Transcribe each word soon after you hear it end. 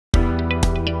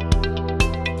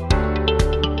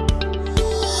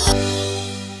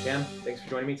Cam, thanks for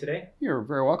joining me today. You're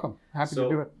very welcome. Happy to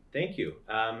do it. Thank you.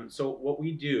 So what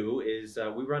we do is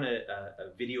we run a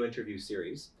video interview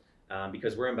series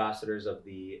because we're ambassadors of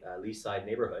the Leaside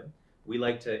neighborhood. We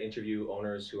like to interview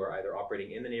owners who are either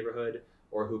operating in the neighborhood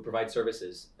or who provide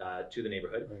services to the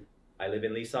neighborhood. Right. I live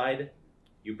in Leaside.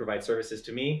 You provide services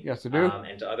to me. Yes, I do.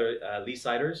 And to other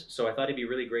Leasiders. So I thought it'd be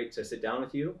really great to sit down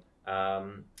with you,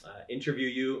 interview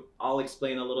you. I'll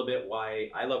explain a little bit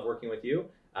why I love working with you,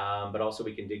 but also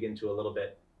we can dig into a little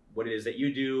bit what it is that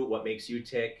you do, what makes you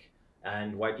tick,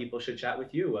 and why people should chat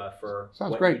with you for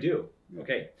Sounds what great. you do.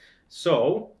 Okay,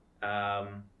 so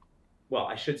well,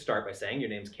 I should start by saying your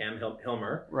name's Cam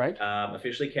Hillmer, right?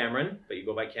 Officially Cameron, but you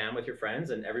go by Cam with your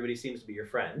friends, and everybody seems to be your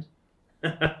friend.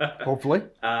 Hopefully.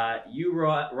 You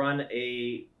run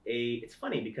a. It's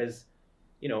funny because,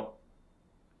 you know,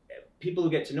 people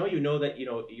who get to know you know that, you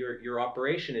know, your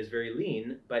operation is very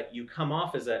lean, but you come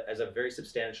off as a very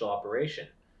substantial operation.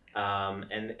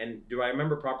 And do I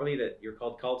remember properly that you're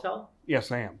called CallTel?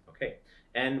 Yes, I am. Okay.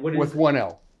 And what is with one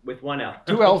L? With one L.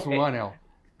 Two L's okay. and one L.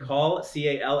 Call,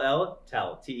 C-A-L-L,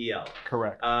 Tel, T-E-L.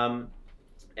 Correct.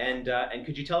 And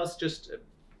could you tell us just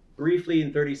briefly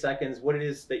in 30 seconds what it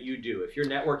is that you do? If you're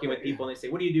networking with people and they say,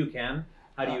 "What do you do, Cam?"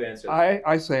 How do you answer that?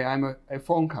 I say I'm a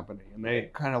phone company, and they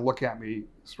kind of look at me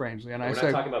strangely, and I say,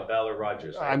 we're not talking about Bell or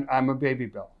Rogers, right? I'm a baby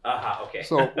Bell. Okay.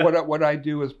 So what I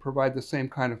do is provide the same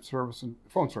kind of service and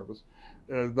phone service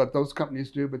that those companies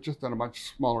do, but just on a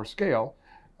much smaller scale.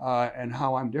 And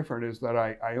how I'm different is that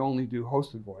I only do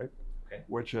hosted VoIP, okay,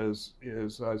 which is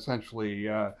essentially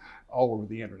all over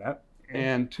the internet. Okay.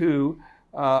 And two,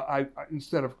 I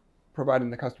instead of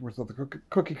providing the customers with the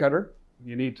cookie cutter,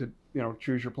 you need to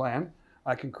choose your plan.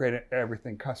 I can create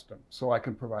everything custom, so I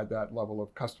can provide that level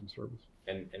of custom service.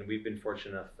 And we've been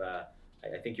fortunate enough.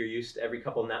 I think you're used to, every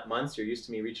couple of months, you're used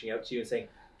to me reaching out to you and saying,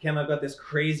 "Cam, I've got this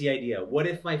crazy idea. What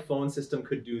if my phone system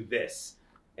could do this?"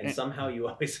 And somehow you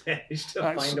always manage to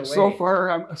find a way.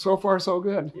 So far, so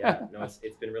good. Yeah, no,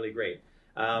 it's been really great.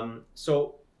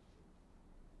 So,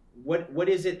 what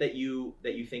is it that you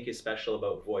think is special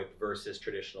about VoIP versus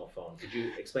traditional phone? Could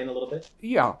you explain a little bit?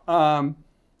 Yeah,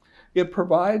 it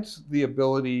provides the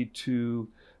ability to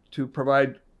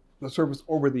provide the service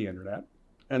over the internet,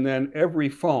 and then every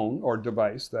phone or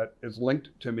device that is linked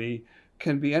to me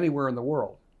can be anywhere in the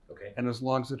world. Okay. And as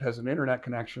long as it has an internet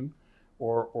connection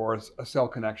or a cell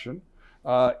connection,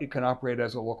 it can operate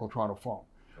as a local Toronto phone.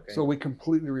 Okay. So we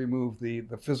completely remove the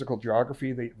physical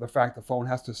geography, the fact the phone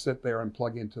has to sit there and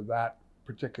plug into that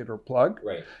particular plug.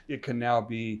 Right. It can now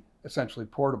be essentially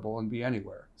portable and be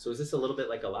anywhere. So is this a little bit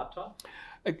like a laptop?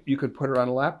 You could put it on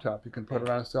a laptop, you can put it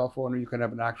on a cell phone, or you can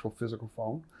have an actual physical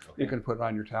phone. Okay. You can put it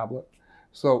on your tablet.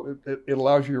 So it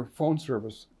allows your phone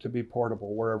service to be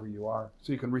portable wherever you are.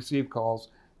 So you can receive calls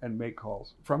and make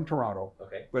calls from Toronto.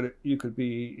 Okay. But you could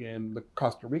be in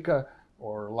Costa Rica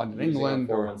or London, England.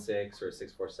 416 or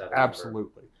 647.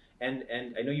 Absolutely. And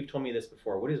I know you've told me this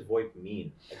before. What does VoIP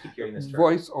mean? I keep hearing this term.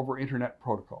 Voice over Internet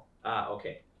Protocol.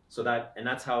 Okay. So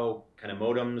that's how kind of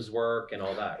modems work and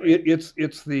all that, right?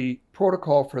 It's the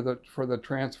protocol for the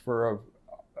transfer of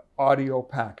audio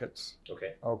packets.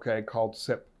 Okay. Okay, called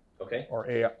SIP. Okay. Or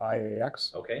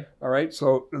IAX. Okay. All right.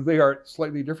 So they are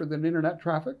slightly different than internet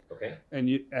traffic. Okay.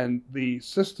 And the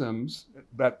systems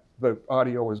that the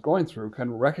audio is going through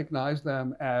can recognize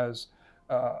them as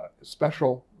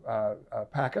special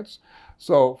packets.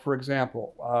 So, for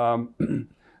example,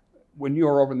 when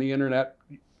you're over the internet,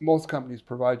 most companies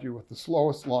provide you with the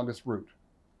slowest, longest route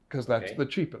because that's the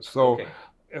cheapest. So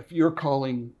if you're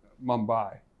calling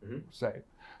Mumbai, say,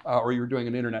 or you're doing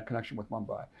an internet connection with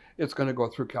Mumbai, it's going to go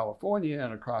through California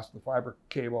and across the fiber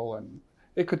cable, and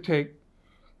it could take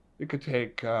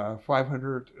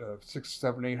 500, 600,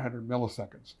 700, 800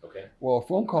 milliseconds. Okay. Well, a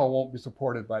phone call won't be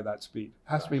supported by that speed. It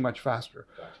has to be much faster.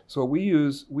 Gotcha. So we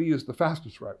use the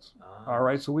fastest routes. All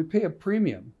right. So we pay a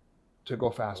premium to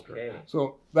go faster. Okay.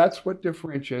 So that's what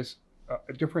differentiates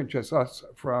us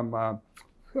from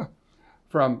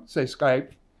say Skype.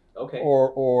 Okay.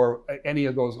 Or any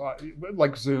of those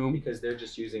like Zoom, because they're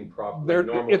just using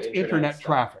normal it's internet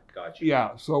traffic. Gotcha.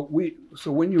 Yeah. So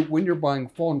when you're buying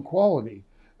phone quality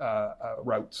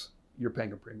routes, you're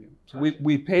paying a premium. So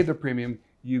we pay the premium,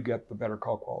 you get the better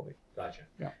call quality. Gotcha.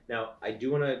 Yeah. Now I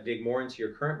do want to dig more into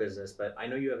your current business, but I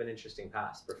know you have an interesting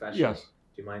past professionally. Yes.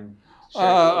 Do you mind sharing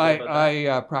a little bit about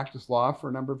that? I practiced law for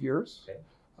a number of years. Okay.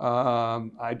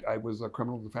 I was a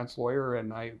criminal defense lawyer,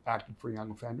 and I acted for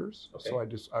young offenders. Okay. So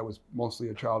I was mostly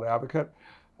a child advocate.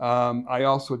 I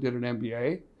also did an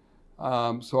MBA.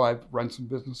 So I've run some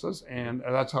businesses, and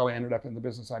that's how I ended up in the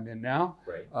business I'm in now.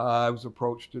 Right. I was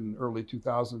approached in early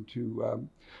 2000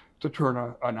 to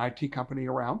turn an IT company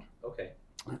around. Okay.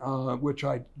 Which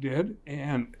I did,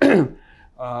 and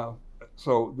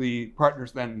so the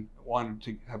partners then wanted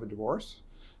to have a divorce.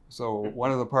 So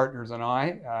one of the partners and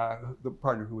I, the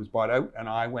partner who was bought out, and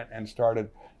I went and started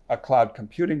a cloud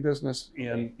computing business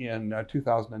in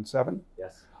 2007.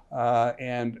 Yes.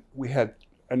 And we had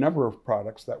a number of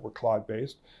products that were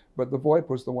cloud-based, but the VoIP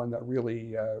was the one that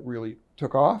really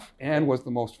took off and was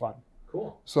the most fun.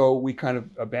 Cool. So we kind of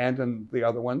abandoned the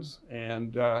other ones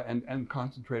and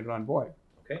concentrated on VoIP.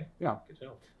 Okay. Yeah. Good to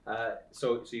know.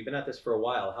 So you've been at this for a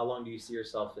while. How long do you see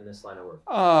yourself in this line of work?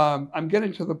 I'm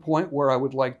getting to the point where I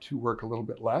would like to work a little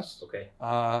bit less. Okay.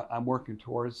 I'm working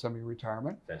towards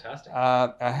semi-retirement. Fantastic.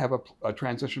 I have a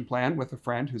transition plan with a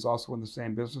friend who's also in the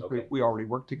same business. Okay. We already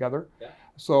work together. Yeah.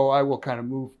 So I will kind of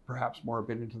move perhaps more a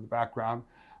bit into the background,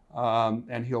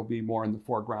 and he'll be more in the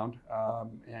foreground.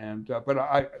 But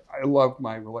I love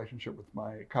my relationship with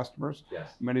my customers.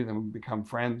 Yes. Many of them have become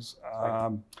friends.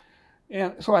 Right.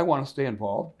 And so I want to stay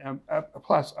involved. And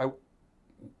plus,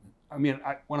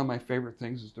 one of my favorite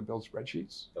things is to build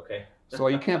spreadsheets. Okay. So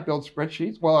you can't build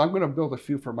spreadsheets. Well, I'm going to build a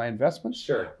few for my investments.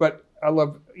 Sure. But I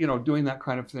love, doing that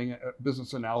kind of thing,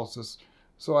 business analysis.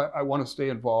 So I want to stay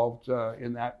involved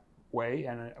in that way.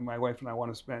 And my wife and I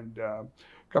want to spend a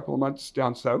couple of months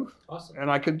down south. Awesome.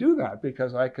 And I can do that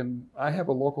because I have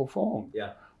a local phone.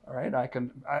 Yeah. All right.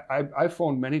 I've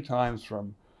phoned many times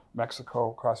from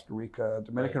Mexico, Costa Rica,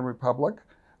 Dominican Republic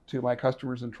to my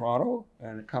customers in Toronto,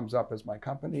 and it comes up as my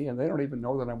company, and they don't even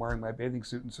know that I'm wearing my bathing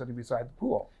suit and sitting beside the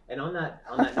pool. And on that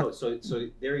note, so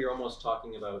there you're almost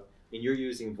talking about, you're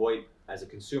using VoIP as a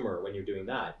consumer when you're doing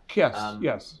that. Yes,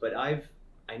 yes. But I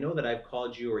know that I've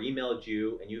called you or emailed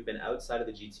you, and you've been outside of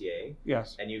the GTA.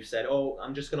 Yes. And you've said, "Oh,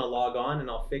 I'm just going to log on and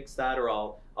I'll fix that, or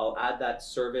I'll add that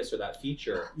service or that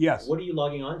feature." Yes. What are you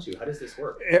logging on to? How does this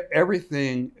work?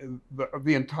 Everything,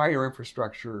 the entire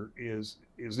infrastructure is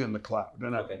in the cloud.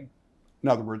 And Okay. In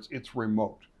other words, it's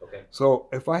remote. Okay. So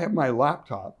if I have my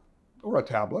laptop or a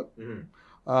tablet,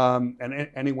 and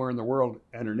anywhere in the world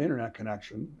and an internet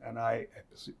connection, and I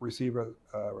receive a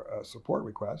support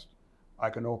request, I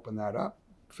can open that up,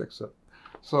 fix it.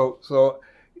 So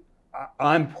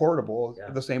I'm portable,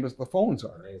 the same as the phones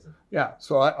are. Amazing. Yeah,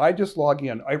 so I just log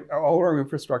in. All our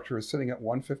infrastructure is sitting at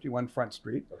 151 Front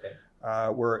Street, Okay.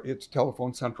 Where it's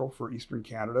telephone central for Eastern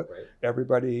Canada. Right.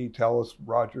 Everybody, TELUS,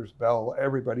 Rogers, Bell,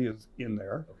 everybody is in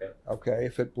there. Okay. Okay,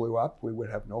 if it blew up, we would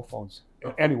have no phones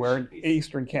anywhere in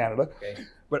Eastern Canada. Okay.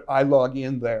 But I log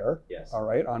in there, Yes. all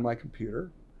right, on my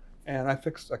computer, and I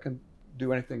can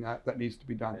do anything that needs to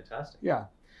be done. Fantastic. Yeah.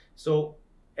 So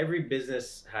every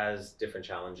business has different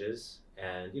challenges,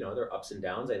 and there are ups and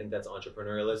downs. I think that's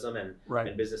entrepreneurialism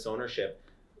and business ownership.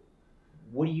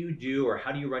 What do you do, or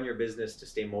how do you run your business to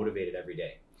stay motivated every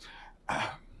day?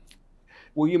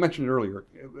 Well, you mentioned earlier,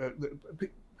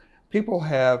 people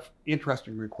have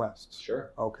interesting requests.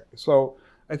 Sure. Okay, so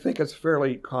I think it's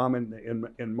fairly common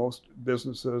in most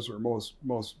businesses or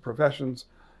most professions,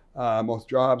 most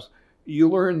jobs. You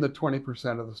learn the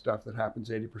 20% of the stuff that happens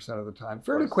 80% of the time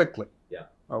fairly quickly. Yeah.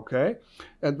 Okay,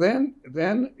 and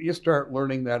then you start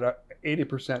learning that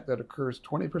 80% that occurs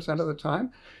 20% of the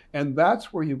time, and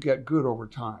that's where you get good over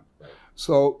time. Right.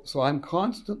 So I'm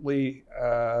constantly.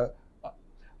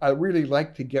 I really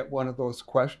like to get one of those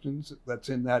questions that's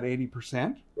in that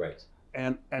 80%. Right.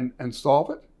 And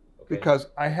solve it, because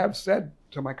I have said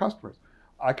to my customers,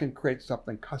 I can create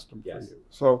something custom for you.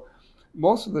 So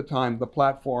most of the time, the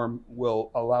platform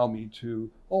will allow me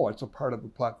to, it's a part of the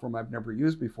platform I've never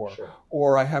used before. Sure.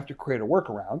 Or I have to create a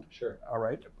workaround. Sure. All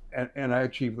right. And I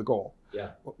achieve the goal.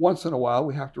 Yeah. But once in a while,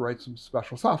 we have to write some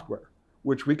special software,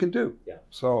 which we can do. Yeah.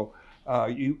 So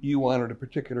you wanted a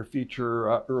particular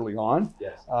feature early on.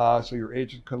 Yes. So your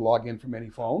agent could log in from any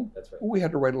phone. That's right. We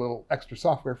had to write a little extra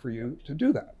software for you to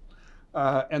do that.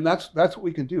 And that's what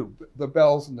we can do. The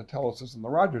Bells and the TELUSes and the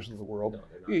Rogers of the world,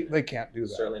 they can't do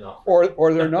that. Certainly not.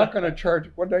 Or they're not going to charge.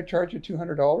 What did I charge you?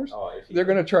 $200? Oh, they're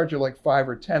going to charge you like $5,000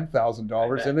 or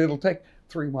 $10,000, and it'll take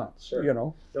 3 months. Sure.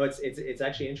 No, it's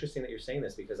actually interesting that you're saying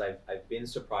this, because I've been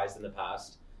surprised in the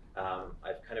past.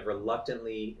 I've kind of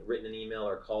reluctantly written an email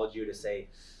or called you to say,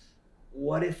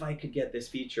 what if I could get this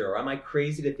feature, or am I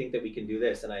crazy to think that we can do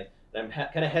this? And I'm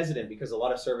kind of hesitant, because a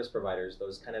lot of service providers,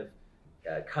 those kind of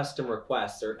custom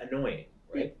requests are annoying,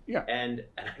 right? Yeah. And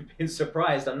I've been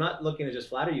surprised. I'm not looking to just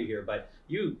flatter you here, but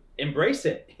you embrace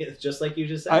it. It's just like you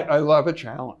just said. I love a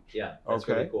challenge. Yeah, that's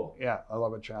really cool. Yeah, I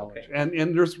love a challenge. Okay.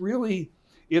 And there's really,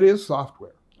 it is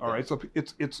software. All right. So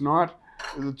it's not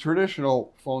the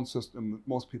traditional phone system that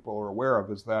most people are aware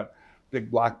of, is that big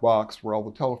black box where all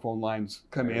the telephone lines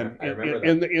come in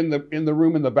the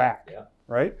room in the back. Yeah.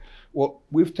 Right. Well,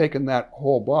 we've taken that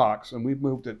whole box and we've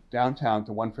moved it downtown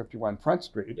to 151 Front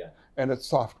Street, Yeah. and it's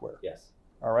software. Yes.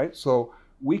 All right, so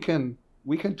we can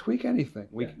tweak anything.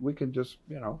 Yeah. We can just,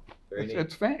 you know, Very neat.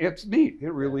 it's neat.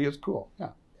 It really is cool.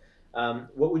 Yeah.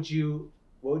 What would you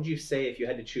say if you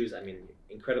had to choose? I mean,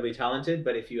 incredibly talented,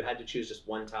 but if you had to choose just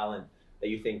one talent that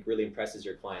you think really impresses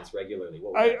your clients regularly,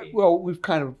 what would that be? Well,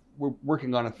 we're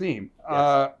working on a theme.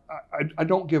 Yes. I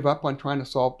don't give up on trying to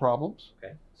solve problems.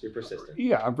 Okay, so you're persistent.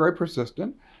 Yeah, I'm very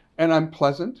persistent, and I'm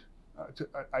pleasant.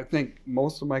 I think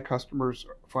most of my customers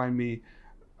find me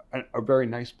a very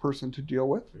nice person to deal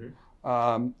with.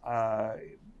 Mm-hmm.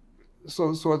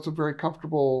 So it's a very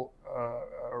comfortable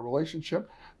relationship,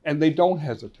 and they don't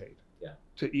hesitate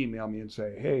to email me and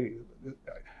say, "Hey,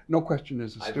 no question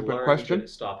is a stupid question." To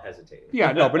stop hesitating.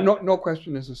 Yeah, no, but no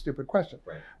question is a stupid question.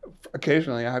 Right.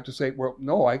 Occasionally, I have to say, "Well,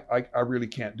 no, I really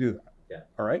can't do that." Yeah.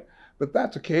 All right, but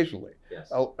that's occasionally. Yes.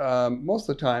 Most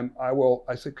of the time,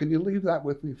 I say, "Can you leave that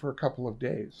with me for a couple of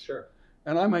days?" Sure.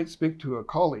 And I might speak to a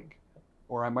colleague,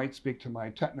 or I might speak to my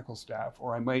technical staff,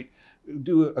 or I might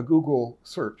do a Google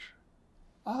search.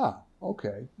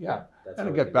 Okay, yeah. And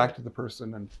I get back to the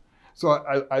person, and so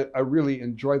I really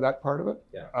enjoy that part of it.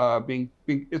 Yeah.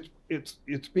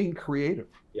 It's being creative.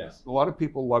 Yes. A lot of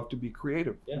people love to be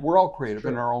creative. Yeah. We're all creative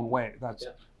in our own way. That's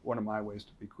Yeah. one of my ways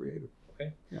to be creative.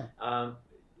 Okay. Yeah.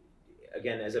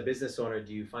 Again, as a business owner,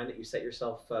 do you find that you set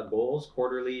yourself goals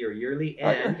quarterly or yearly?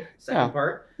 And second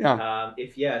part,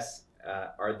 if yes,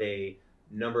 are they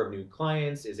number of new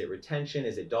clients? Is it retention?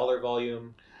 Is it dollar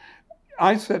volume?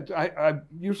 I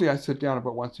usually sit down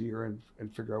about once a year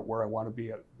and figure out where I want to be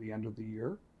at the end of the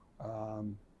year.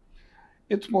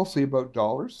 It's mostly about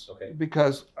dollars,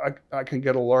 because I can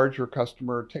get a larger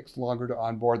customer. It takes longer to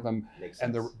onboard them, Makes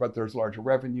sense. but there's larger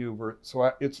revenue.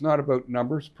 So it's not about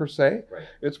numbers per se. Right.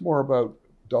 It's more about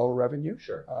dollar revenue.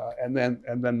 Sure. And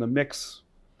then the mix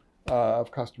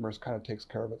of customers kind of takes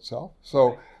care of itself.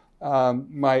 So. I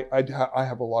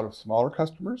have a lot of smaller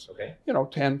customers. Okay.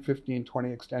 10, 15,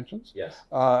 20 extensions. Yes.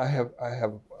 I have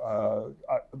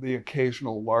the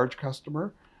occasional large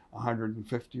customer,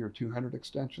 150 or 200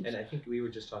 extensions. And I think we were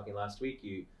just talking last week.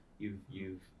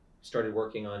 You've started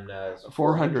working on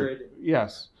 400.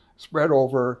 Yes, spread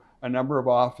over a number of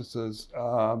offices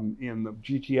in the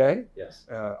GTA. Yes.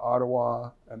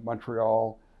 Ottawa and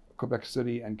Montreal, Quebec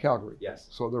City, and Calgary. Yes.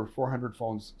 So there were 400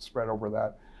 phones spread over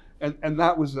that. And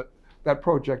that was that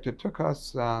project. It took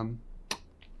us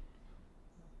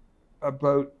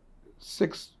about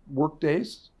 6 work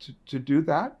days to do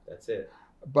that. That's it.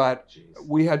 But Jeez.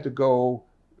 We had to go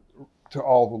to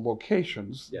all the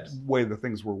locations, Yes. the way the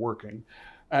things were working,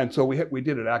 and so we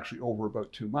did it actually over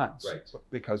about 2 months, Right.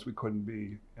 Because we couldn't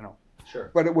be, Sure.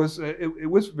 But it was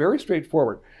very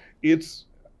straightforward. It's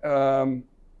the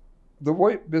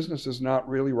VoIP business is not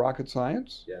really rocket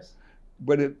science. Yes.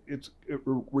 But it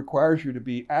requires you to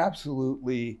be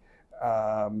absolutely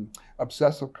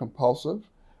obsessive compulsive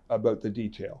about the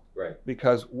detail. Right.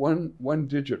 Because one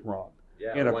digit wrong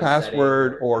in a one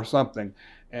password setting or something,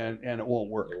 and it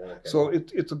won't work. So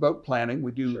it's about planning.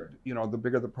 We do, Sure. The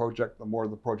bigger the project, the more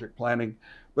the project planning.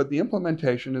 But the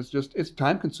implementation is it's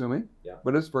time consuming. Yeah.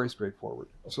 But it's very straightforward.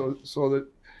 Okay. So that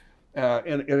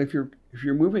and if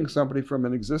you're moving somebody from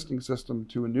an existing system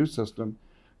to a new system,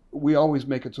 we always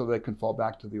make it so they can fall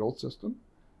back to the old system.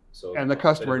 So and the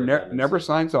customer never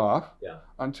signs off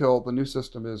until the new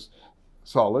system is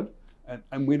solid.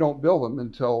 And we don't bill them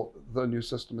until the new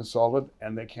system is solid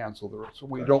and they cancel the rest. So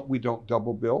we don't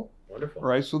double bill. Wonderful.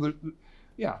 Right? So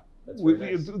That's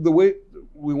nice. the way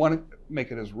we want to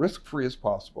make it as risk-free as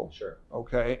possible. Sure.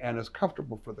 Okay, and as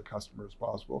comfortable for the customer as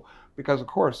possible. Because of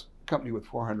course, a company with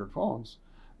 400 phones,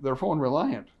 they're phone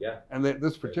reliant. Yeah. And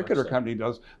this particular company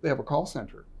they have a call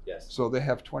center. Yes. So they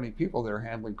have 20 people there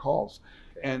handling calls,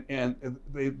 and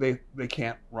they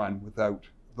can't run without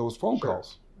those phone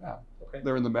calls. Yeah. Okay.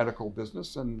 They're in the medical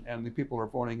business, and the people are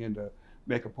phoning in to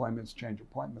make appointments, change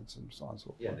appointments, and so on and so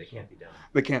forth. Yeah, they can't be down.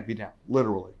 They can't be down,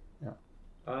 literally.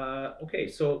 Yeah. Okay,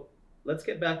 so let's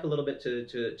get back a little bit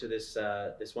to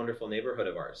this wonderful neighborhood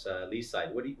of ours,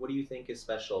 Leaside. What do you think is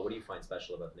special? What do you find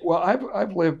special about the neighborhood? Well,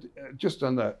 I've lived just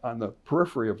on the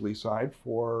periphery of Leaside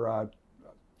for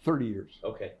 30 years.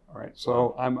 Okay. All right.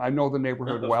 So I know the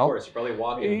neighborhood well. Of course, you probably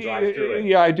walk and drive through it.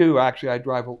 Yeah, I do. Actually, I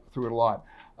drive through it a lot.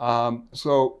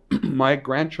 So my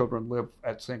grandchildren live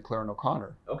at St. Clair and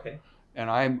O'Connor. Okay. And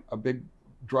I'm a big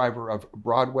driver of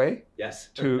Broadway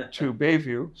to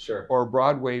Bayview, sure, or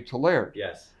Broadway to Laird.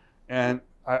 Yes. And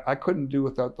I couldn't do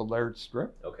without the Laird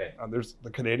strip. Okay. There's the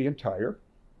Canadian Tire,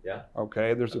 Yeah.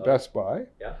 Okay, there's a Hello. Best Buy.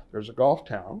 Yeah. There's a Golf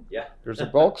Town. Yeah. There's a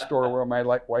bulk store where my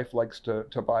wife likes to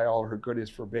buy all her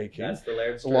goodies for baking. That's the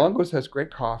Laird The Strip. Longo's has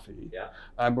great coffee. Yeah.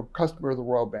 I'm a customer of the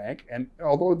Royal Bank, and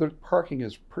although the parking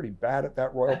is pretty bad at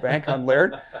that Royal Bank on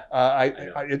Laird,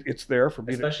 it's there for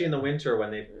me. Especially in the winter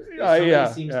when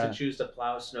somebody seems to choose to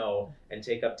plow snow and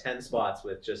take up 10 spots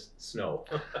with just snow.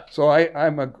 So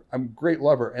I'm a great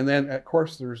lover, and then of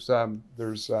course there's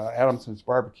Adamson's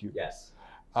Barbecue. Yes.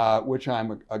 Which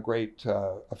I'm a great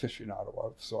aficionado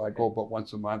of. So I go about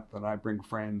once a month, and I bring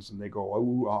friends, and they go,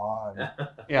 ooh, ah. And,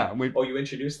 yeah. Oh, you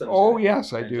introduce them? Oh,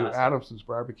 yes, I do. Adamson's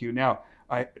Barbecue. Now,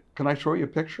 can I show you a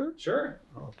picture? Sure.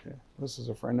 Okay. This is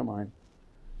a friend of mine,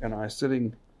 and I was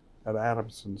sitting at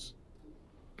Adamson's.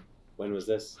 When was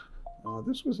this?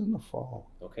 This was in the fall.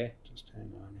 Okay. Just hang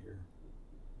on here.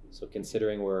 So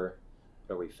considering are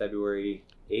we February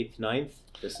 8th, 9th?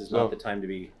 This is not the time to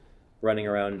be running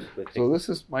around with things. So this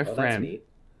is my friend. That's neat.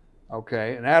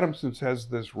 Okay, and Adamson's has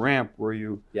this ramp where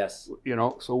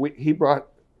so he brought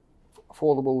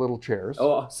foldable little chairs.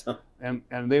 Oh, awesome. And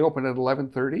they open at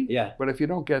 11:30. Yeah. But if you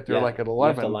don't get there like at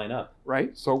 11, you have to line up.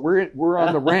 Right? So we're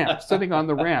on the ramp, sitting on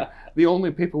the ramp, the only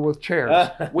people with chairs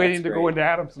waiting to go into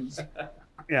Adamson's.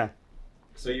 Yeah.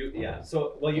 So you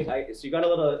got a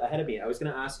little ahead of me. I was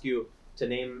going to ask you to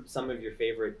name some of your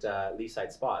favorite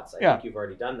Leaside spots. I think you've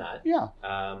already done that. Yeah.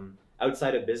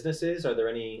 Outside of businesses, are there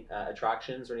any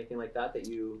attractions or anything like that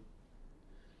you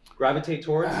gravitate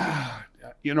towards?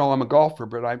 I'm a golfer,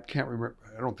 but I can't remember.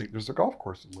 I don't think there's a golf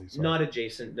course in Leaside. Not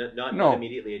adjacent, not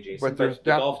immediately adjacent. But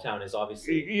the Golf Town is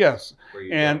obviously yes. Where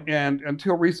you go. And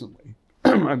until recently,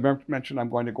 I mentioned I'm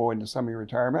going to go into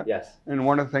semi-retirement. Yes. And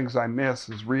one of the things I miss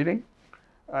is reading.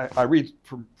 I read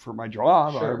for my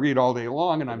job. Sure. I read all day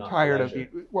long, and I'm tired of it.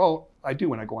 Well, I do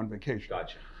when I go on vacation.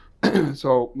 Gotcha.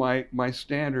 So my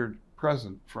standard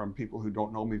present from people who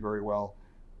don't know me very well,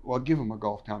 I'll give them a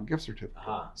Golf Town gift certificate.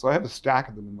 Uh-huh. So I have a stack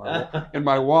of them in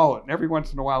my wallet, and every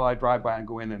once in a while I drive by and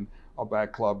go in and I'll buy a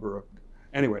club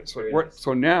anyway.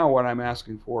 So now what I'm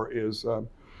asking for is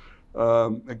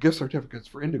gift certificates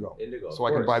for Indigo. So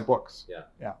I can buy books. Yeah.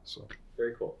 Yeah. So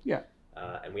very cool. Yeah.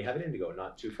 And we have an Indigo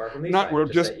not too far from Leaside. We're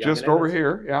just over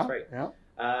here. Yeah. That's right.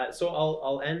 Yeah. So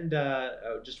I'll end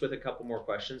just with a couple more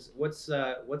questions. What's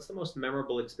the most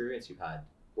memorable experience you've had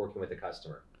working with a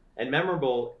customer? And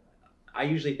memorable, I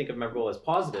usually think of memorable as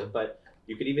positive, but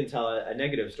you could even tell a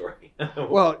negative story.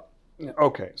 Well,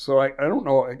 okay. So I don't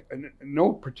know.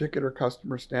 No particular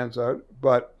customer stands out,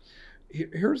 but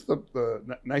here's the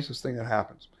nicest thing that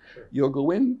happens. Sure. You'll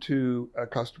go into a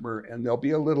customer and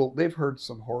they've heard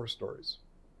some horror stories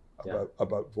about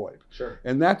VoIP. Sure.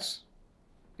 And that's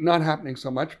not happening so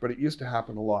much, but it used to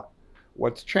happen a lot.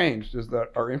 What's changed is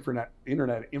that our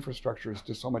internet infrastructure is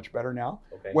just so much better now,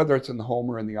 whether it's in the home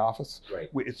or in the office. Right.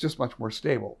 It's just much more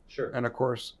stable. Sure. And of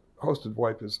course, hosted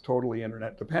VoIP is totally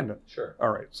internet dependent. Sure. All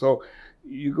right. So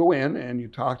you go in and you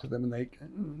talk to them, and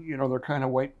they're kind of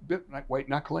white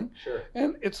knuckling. Sure.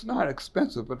 And it's not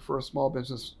expensive, but for a small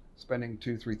business, spending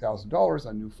 $2,000-$3,000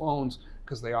 on new phones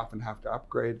because they often have to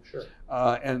upgrade. Sure.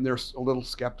 And they're a little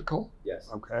skeptical. Yes.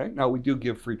 Okay. Now we do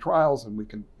give free trials, and we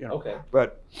can, Okay.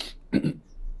 But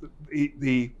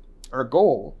our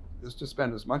goal is to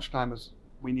spend as much time as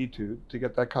we need to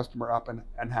get that customer up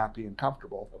and happy and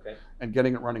comfortable. Okay. And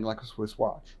getting it running like a Swiss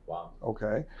watch. Wow.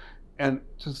 Okay. And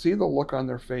to see the look on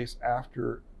their face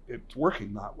after it's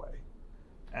working that way,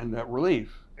 and that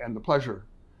relief and the pleasure,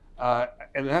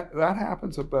 and that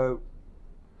happens about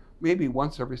maybe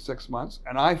once every 6 months,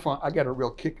 and I get a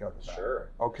real kick out of that. Sure.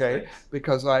 Okay. Nice.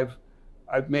 Because I've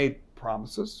made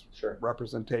promises, sure,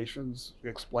 representations,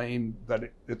 explain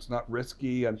that it's not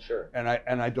risky, and sure, and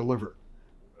I deliver.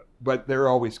 But they're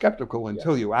always skeptical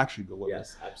until you actually deliver.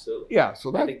 Yes, absolutely. Yeah,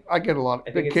 so I get a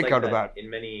big kick out of that. In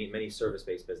many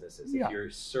service-based businesses, if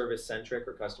you're service-centric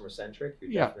or customer-centric,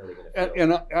 you're definitely going to feel.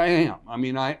 And I am. I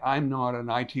mean, I'm not an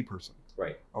IT person.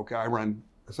 Right. Okay, I run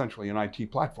essentially an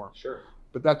IT platform. Sure.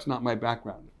 But that's not my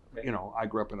background. Okay. I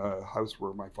grew up in a house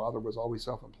where my father was always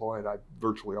self-employed. I've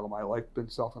virtually all my life been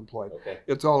self-employed. Okay.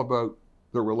 It's all about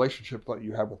the relationship that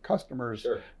you have with customers,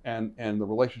 sure, and the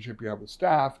relationship you have with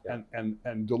staff,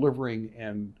 and delivering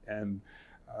and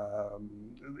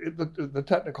the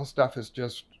technical stuff is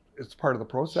just, it's part of the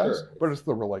process, sure, but it's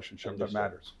the relationship that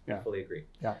matters. Yeah. I fully agree.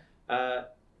 Yeah.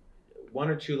 One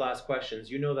or two last questions.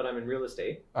 You know that I'm in real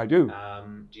estate. I do.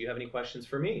 Do you have any questions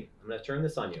for me? I'm going to turn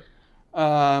this on you.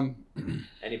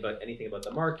 Anything about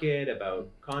the market, about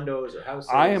condos or houses?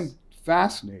 I am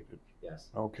fascinated. Yes.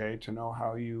 Okay, to know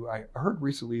how I heard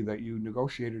recently that you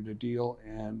negotiated a deal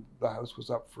and the house was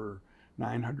up for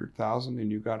 $900,000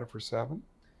 and you got it for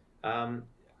 $7,000.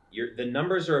 the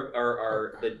numbers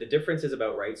are the difference is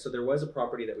about right. So there was a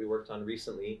property that we worked on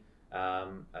recently,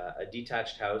 a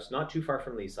detached house, not too far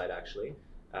from Leaside actually,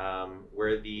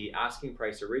 where the asking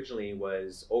price originally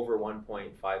was over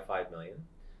 1.55 million.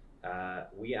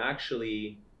 We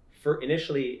actually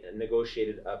initially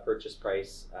negotiated a purchase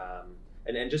price,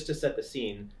 and just to set the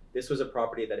scene, this was a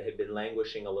property that had been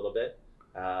languishing a little bit.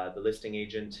 The listing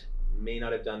agent may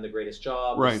not have done the greatest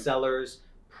job. Right. The sellers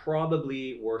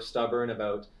probably were stubborn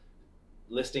about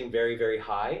listing very, very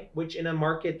high, which in a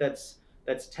market that's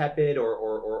tepid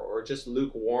or just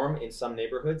lukewarm in some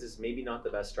neighborhoods is maybe not the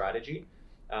best strategy.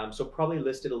 So probably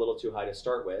listed a little too high to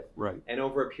start with. Right. And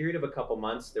over a period of a couple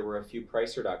months, there were a few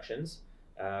price reductions.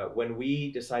 When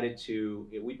we decided to,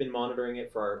 we've been monitoring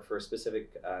it for a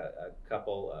specific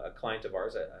couple, a client of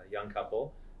ours, a young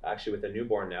couple, actually with a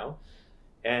newborn now.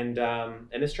 And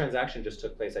this transaction just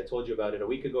took place. I told you about it a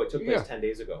week ago. It took place 10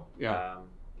 days ago. Yeah.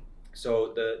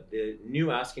 So the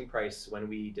new asking price when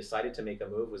we decided to make a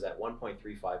move was at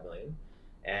 1.35 million,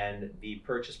 and the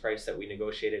purchase price that we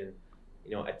negotiated,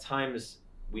 and at times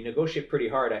we negotiate pretty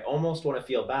hard. I almost want to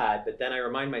feel bad, but then I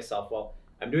remind myself, well,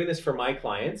 I'm doing this for my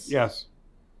clients. Yes.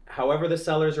 However the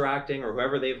sellers are acting or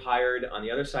whoever they've hired on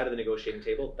the other side of the negotiating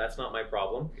table, that's not my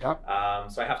problem. Yep.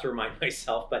 So I have to remind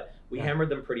myself, but we hammered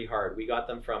them pretty hard. We got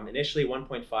them from initially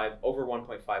 1.5 over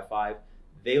 1.55.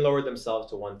 They lowered themselves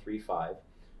to 1.35.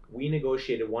 We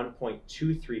negotiated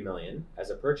 1.23 million as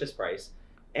a purchase price.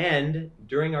 And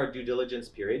during our due diligence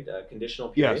period, conditional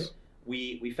period,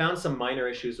 we found some minor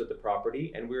issues with the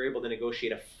property, and we were able to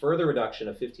negotiate a further reduction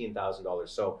of $15,000.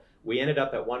 So we ended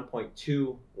up at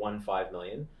 1.215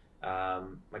 million.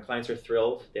 My clients are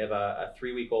thrilled. They have a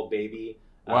 3-week-old baby.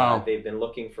 Wow. They've been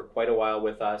looking for quite a while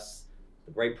with us.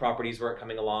 The right properties weren't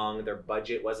coming along. Their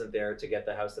budget wasn't there to get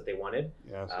the house that they wanted.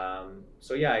 Yes.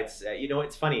 So yeah, it's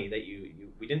it's funny that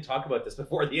we didn't talk about this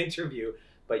before the interview,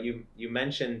 but you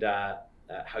mentioned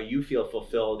how you feel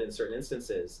fulfilled in certain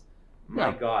instances.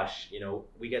 My gosh,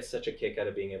 we get such a kick out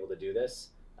of being able to do this.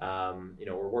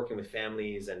 We're working with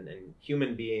families and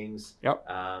human beings. Yep.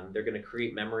 They're going to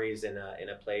create memories in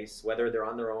a place, whether they're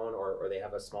on their own or they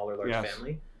have a smaller, large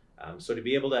family. So to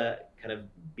be able to kind of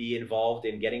be involved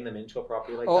in getting them into a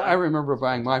property like that. I remember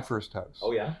buying my first house.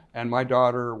 Oh, yeah? And my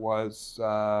daughter was,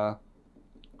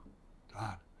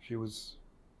 she was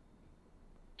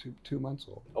 2 months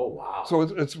old. Oh, wow. So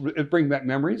it brings back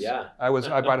memories. Yeah. I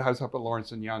bought a house up at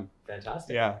Lawrence and Young.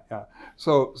 Fantastic. Yeah.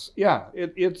 So yeah,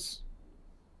 it's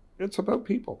about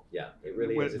people. Yeah, it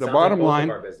really is. The bottom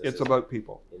line, it's about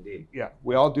people. Indeed. Yeah,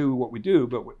 we all do what we do,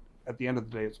 but at the end of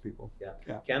the day, it's people.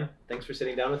 Yeah. Ken, thanks for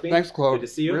sitting down with me. Thanks, Claude. Good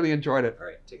to see you. Really enjoyed it. All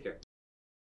right, take care.